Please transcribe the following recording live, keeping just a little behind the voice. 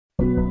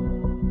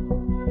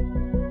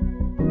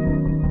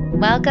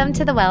Welcome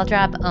to the Well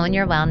Drop Own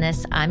Your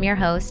Wellness. I'm your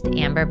host,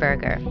 Amber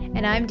Berger.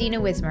 And I'm Dina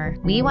Wismer.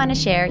 We want to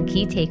share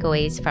key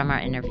takeaways from our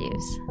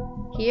interviews.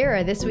 Here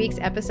are this week's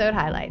episode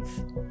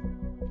highlights.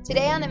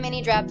 Today on the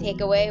Mini Drop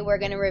Takeaway, we're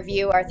going to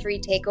review our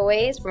 3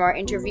 takeaways from our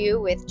interview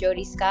with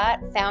Jodi Scott,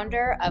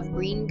 founder of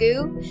Green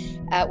Goo,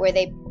 where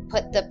they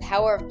put the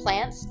power of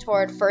plants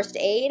toward first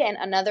aid and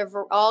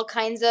all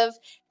kinds of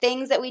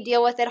things that we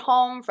deal with at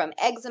home, from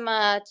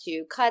eczema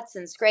to cuts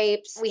and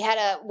scrapes. We had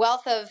a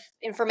wealth of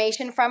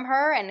information from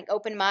her and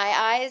opened my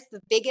eyes. The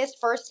biggest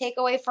first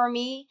takeaway for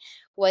me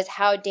was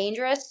how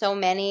dangerous so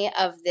many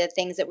of the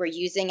things that we're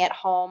using at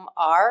home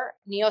are.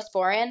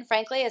 Neosporin,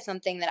 frankly, is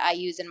something that I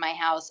use in my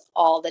house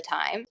all the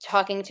time.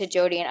 Talking to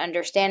Jodi and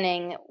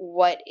understanding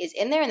what is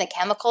in there and the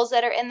chemicals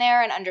that are in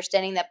there, and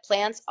understanding that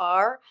plants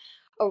are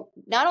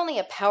not only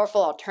a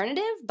powerful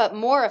alternative, but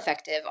more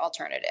effective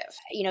alternative.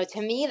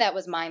 To me, that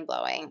was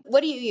mind-blowing.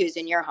 What do you use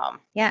in your home?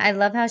 Yeah, I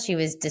love how she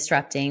was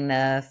disrupting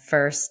the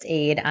first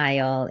aid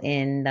aisle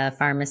in the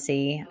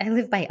pharmacy. I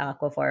live by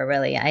Aquaphor,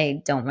 really.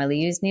 I don't really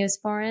use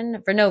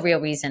Neosporin for no real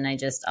reason.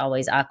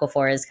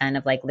 Aquaphor is kind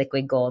of like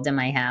liquid gold in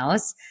my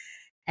house.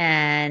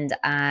 And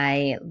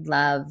I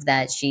love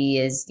that she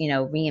is,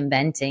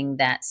 reinventing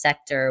that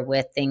sector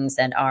with things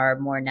that are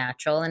more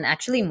natural and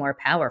actually more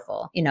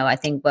powerful. I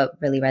think what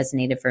really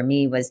resonated for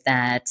me was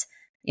that,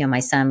 my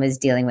son was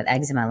dealing with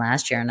eczema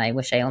last year, and I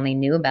wish I only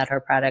knew about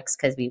her products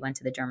because we went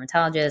to the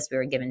dermatologist. We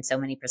were given so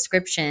many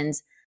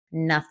prescriptions,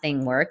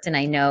 nothing worked. And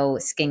I know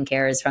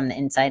skincare is from the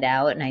inside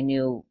out, and I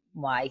knew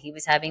why he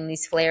was having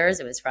these flares.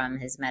 It was from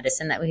his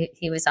medicine that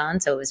he was on.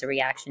 So it was a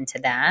reaction to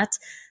that,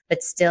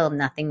 but still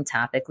nothing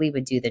topically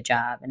would do the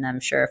job. And I'm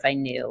sure if I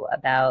knew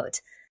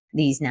about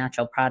these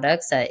natural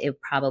products,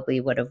 it probably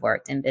would have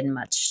worked and been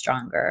much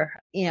stronger.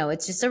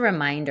 It's just a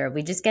reminder.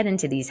 We just get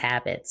into these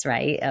habits,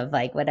 right? Of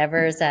like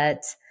whatever's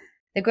at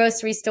the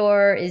grocery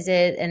store, is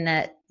it? And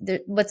that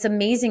what's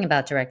amazing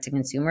about direct to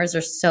consumers,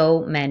 there's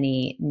so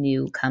many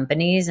new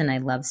companies, and I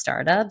love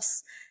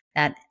startups.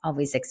 That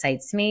always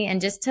excites me.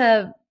 And just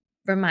to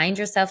remind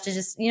yourself to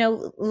just,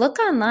 look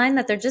online,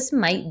 that there just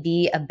might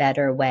be a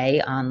better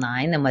way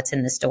online than what's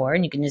in the store.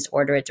 And you can just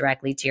order it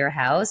directly to your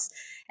house.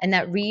 And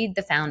that read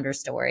the founder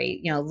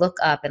story, look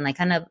up and like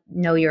kind of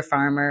know your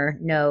farmer,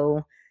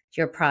 know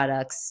your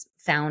products,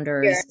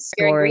 founders,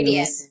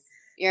 stories.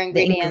 Your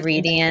ingredients. The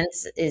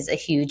ingredients is a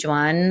huge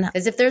one.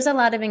 Because if there's a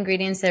lot of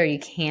ingredients there you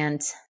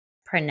can't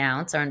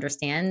pronounce or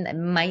understand, it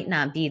might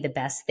not be the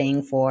best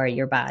thing for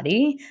your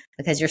body,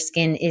 because your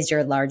skin is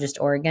your largest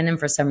organ. And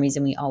for some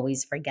reason, we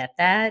always forget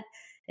that.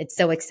 It's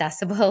so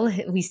accessible.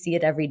 We see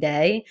it every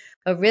day.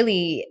 But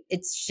really,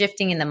 it's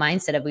shifting in the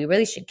mindset of we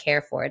really should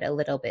care for it a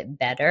little bit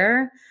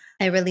better.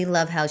 I really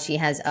love how she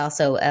has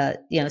also a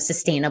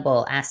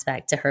sustainable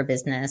aspect to her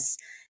business,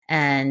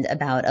 and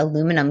about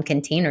aluminum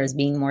containers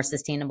being more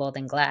sustainable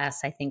than glass,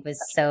 I think was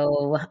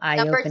so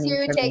eye-opening.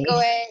 Number 2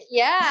 takeaway.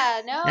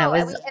 Yeah, no,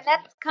 and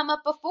that's come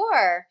up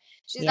before.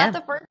 She's not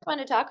the first one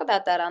to talk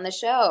about that on the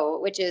show,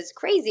 which is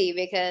crazy,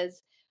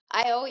 because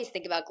I always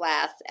think about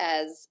glass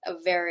as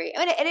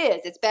it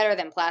is. It's better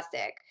than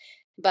plastic,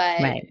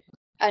 but right.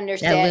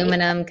 Understand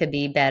aluminum could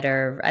be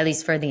better, at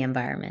least for the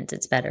environment.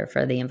 It's better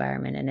for the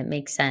environment, and it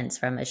makes sense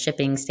from a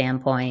shipping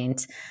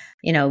standpoint.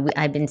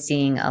 I've been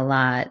seeing a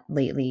lot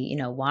lately,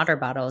 water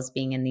bottles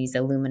being in these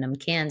aluminum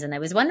cans. And I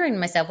was wondering to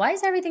myself, why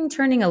is everything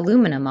turning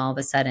aluminum all of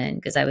a sudden?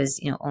 Because I was,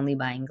 only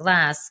buying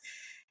glass.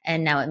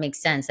 And now it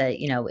makes sense that,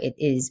 it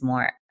is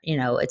more,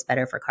 it's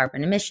better for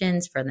carbon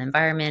emissions, for the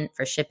environment,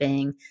 for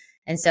shipping.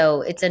 And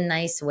so it's a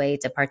nice way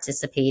to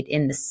participate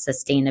in the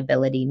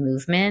sustainability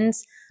movement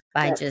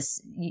by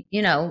just,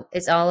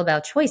 it's all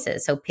about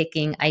choices. So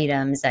picking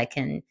items that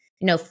can,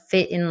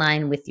 fit in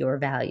line with your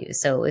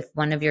values. So if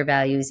one of your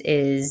values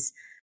is,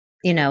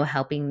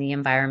 helping the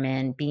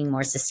environment, being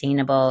more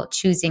sustainable,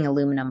 choosing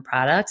aluminum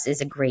products is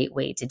a great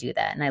way to do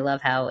that. And I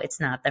love how it's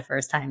not the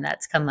first time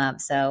that's come up.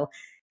 So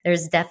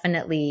there's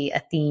definitely a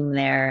theme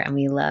there, and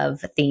we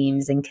love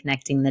themes and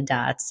connecting the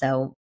dots.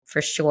 So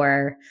for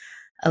sure,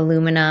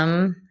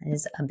 aluminum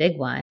is a big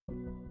one.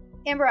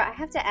 Amber, I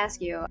have to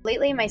ask you,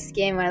 lately my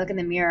skin, when I look in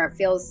the mirror, it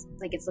feels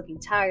like it's looking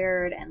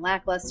tired and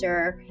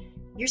lackluster.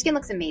 Your skin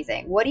looks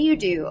amazing. What do you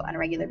do on a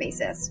regular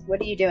basis? What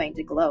are you doing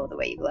to glow the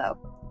way you glow?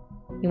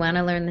 You want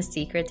to learn the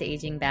secret to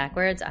aging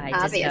backwards? I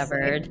Obviously.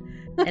 discovered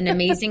an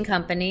amazing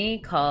company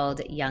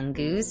called Young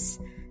Goose.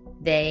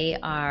 They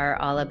are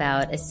all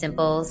about a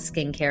simple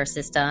skincare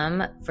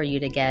system for you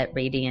to get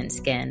radiant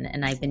skin.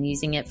 And I've been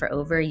using it for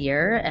over a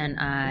year, and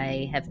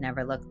I have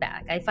never looked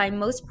back. I find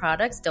most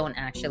products don't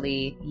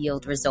actually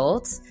yield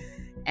results.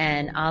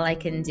 And all I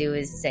can do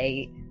is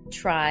say,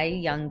 try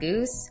Young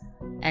Goose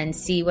and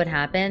see what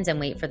happens, and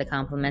wait for the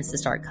compliments to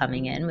start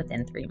coming in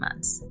within 3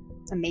 months.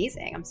 It's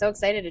amazing. I'm so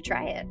excited to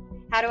try it.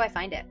 How do I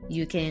find it?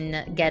 You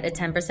can get a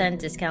 10%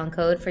 discount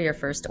code for your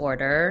first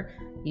order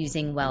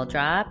using Well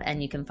Drop,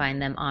 and you can find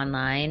them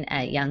online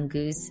at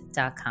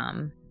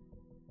younggoose.com.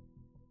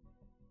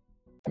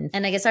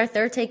 And I guess our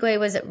third takeaway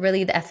was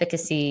really the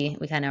efficacy.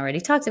 We kind of already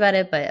talked about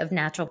it, but of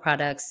natural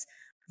products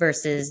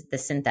versus the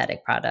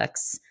synthetic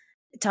products.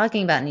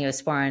 talking about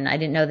Neosporin, I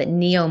didn't know that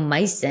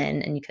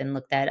neomycin, and you can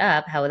look that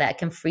up, how that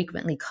can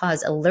frequently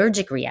cause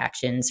allergic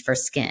reactions for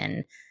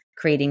skin,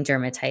 creating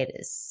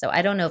dermatitis. So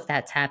I don't know if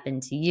that's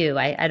happened to you.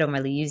 I don't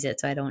really use it,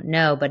 so I don't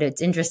know, but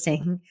it's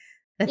interesting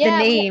that the Yeah,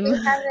 name. we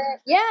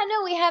haven't. Yeah,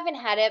 no, we haven't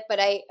had it. But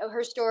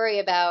her story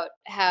about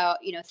how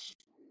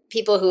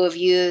people who have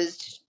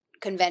used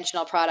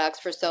conventional products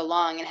for so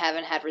long and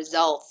haven't had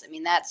results. I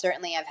mean, that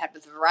certainly I've had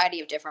with a variety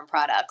of different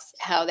products.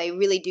 How they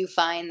really do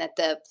find that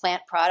the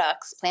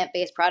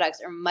plant-based products,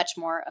 are much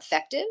more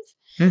effective.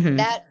 Mm-hmm.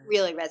 That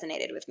really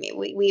resonated with me.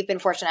 We've been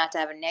fortunate not to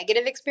have a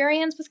negative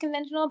experience with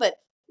conventional, but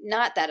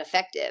not that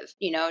effective.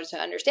 To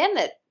understand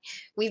that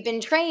we've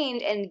been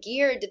trained and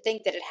geared to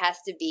think that it has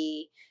to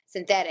be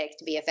synthetic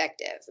to be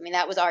effective. I mean,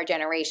 that was our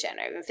generation.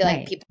 I feel like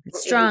Right. people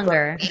It's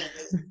stronger.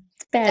 It's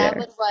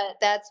better.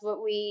 that's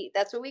what we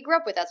grew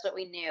up with. That's what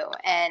we knew.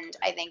 And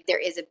I think there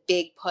is a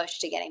big push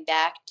to getting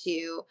back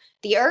to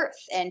the earth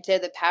and to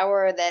the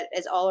power that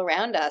is all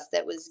around us,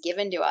 that was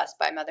given to us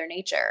by Mother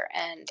Nature.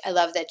 And I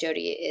love that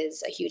Jodi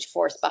is a huge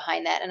force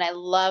behind that. And I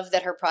love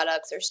that her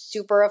products are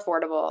super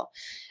affordable.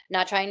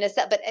 Not trying to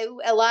sell, but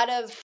a lot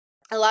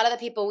of the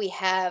people we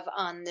have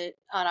on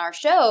our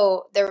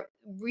show, they're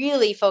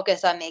really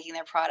focused on making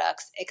their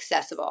products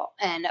accessible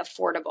and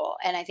affordable.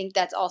 And I think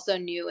that's also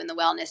new in the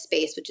wellness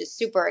space, which is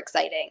super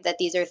exciting, that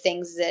these are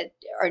things that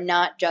are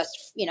not just,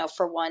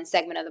 for one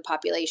segment of the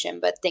population,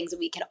 but things that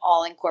we can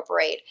all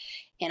incorporate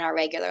in our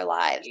regular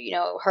lives.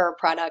 Her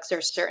products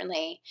are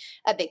certainly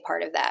a big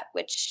part of that,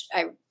 which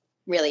I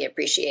really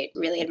appreciate,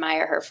 really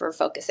admire her for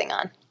focusing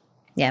on.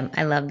 Yeah,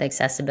 I love the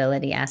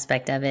accessibility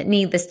aspect of it.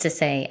 Needless to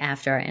say,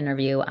 after our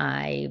interview,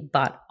 I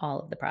bought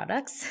all of the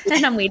products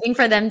and I'm waiting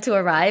for them to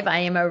arrive. I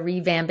am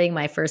revamping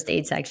my first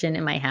aid section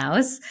in my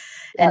house,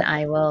 and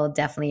I will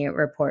definitely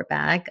report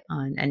back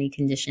on any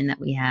condition that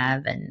we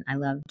have. And I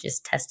love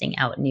just testing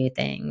out new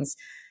things.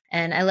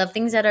 And I love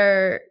things that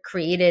are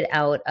created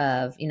out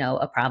of,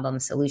 a problem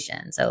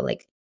solution. So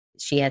like,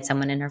 she had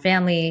someone in her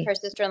family. Her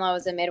sister-in-law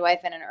was a midwife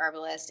and an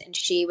herbalist, and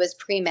she was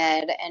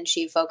pre-med, and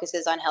she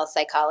focuses on health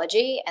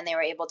psychology, and they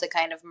were able to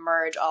kind of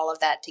merge all of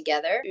that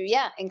together.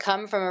 Yeah, and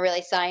come from a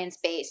really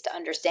science-based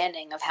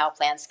understanding of how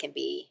plants can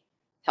be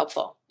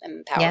helpful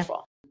and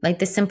powerful. Yeah. Like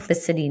the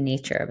simplicity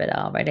nature of it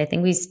all, right? I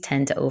think we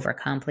tend to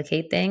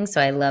overcomplicate things.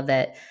 So I love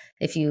that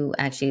if you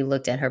actually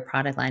looked at her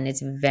product line,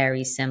 it's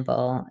very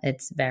simple.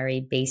 It's very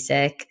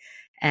basic.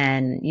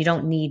 And you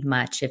don't need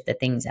much if the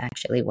things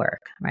actually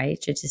work, right? You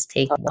should just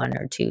take one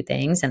or two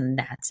things and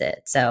that's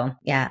it. So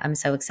yeah, I'm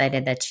so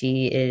excited that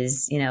she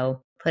is,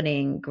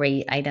 putting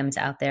great items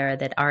out there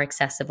that are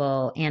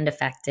accessible and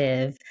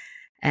effective,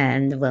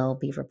 and will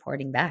be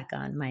reporting back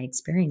on my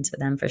experience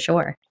with them for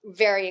sure.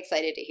 Very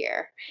excited to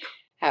hear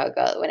how it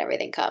goes when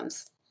everything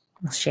comes.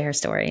 We'll share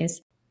stories.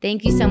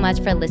 Thank you so much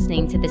for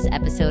listening to this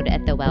episode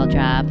at The Well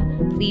Drop.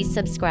 Please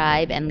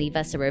subscribe and leave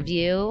us a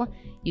review.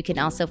 You can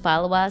also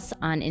follow us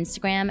on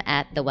Instagram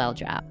at The Well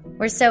Drop.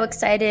 We're so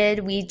excited.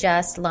 We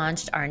just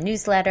launched our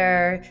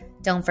newsletter.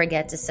 Don't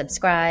forget to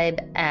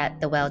subscribe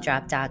at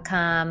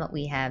thewelldrop.com.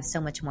 We have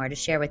so much more to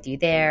share with you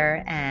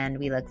there, and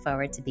we look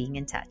forward to being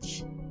in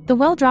touch. The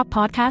Well Drop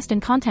podcast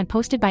and content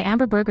posted by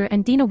Amber Berger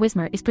and Dina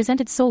Wismer is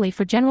presented solely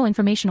for general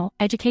informational,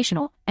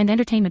 educational, and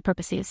entertainment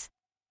purposes.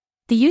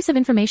 The use of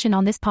information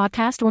on this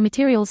podcast or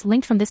materials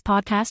linked from this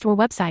podcast or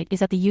website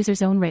is at the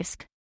user's own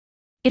risk.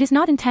 It is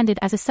not intended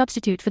as a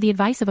substitute for the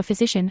advice of a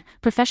physician,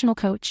 professional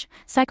coach,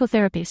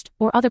 psychotherapist,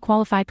 or other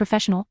qualified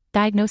professional,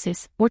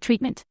 diagnosis, or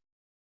treatment.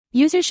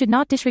 Users should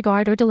not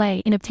disregard or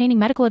delay in obtaining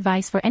medical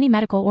advice for any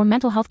medical or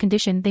mental health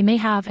condition they may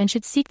have, and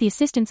should seek the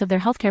assistance of their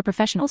healthcare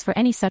professionals for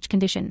any such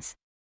conditions.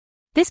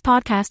 This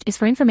podcast is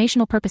for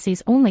informational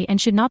purposes only and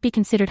should not be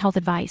considered health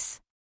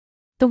advice.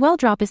 The Well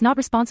Drop is not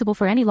responsible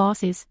for any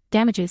losses,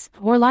 damages,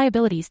 or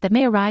liabilities that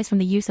may arise from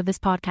the use of this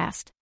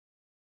podcast.